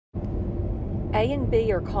A and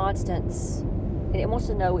B are constants, and it wants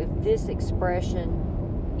to know if this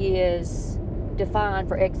expression is defined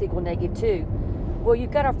for x equal -2. Well,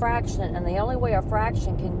 you've got a fraction, and the only way a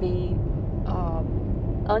fraction can be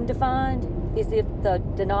undefined is if the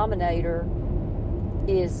denominator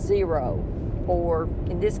is 0, or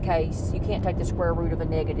in this case, you can't take the square root of a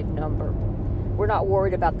negative number. We're not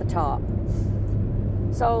worried about the top.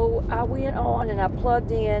 So I went on and I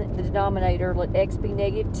plugged in the denominator, let x be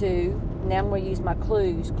 -2. Now I'm going to use my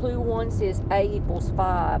clues. Clue 1 says a equals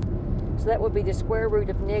 5. So that would be the square root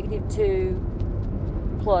of -2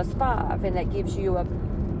 plus 5. And that gives you a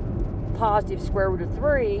positive square root of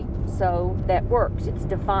 3. So that works. It's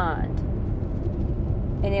defined.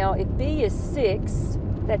 And now if b is 6,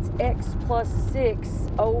 that's x plus 6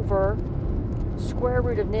 over square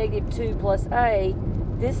root of -2 plus a.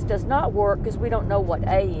 This does not work because we don't know what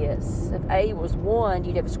a is. If a was 1,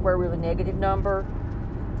 you'd have a square root of a negative number.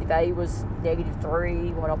 If a was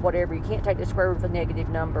 -3, whatever, you can't take the square root of a negative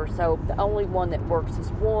number. So the only one that works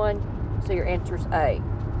is 1, so your answer is A.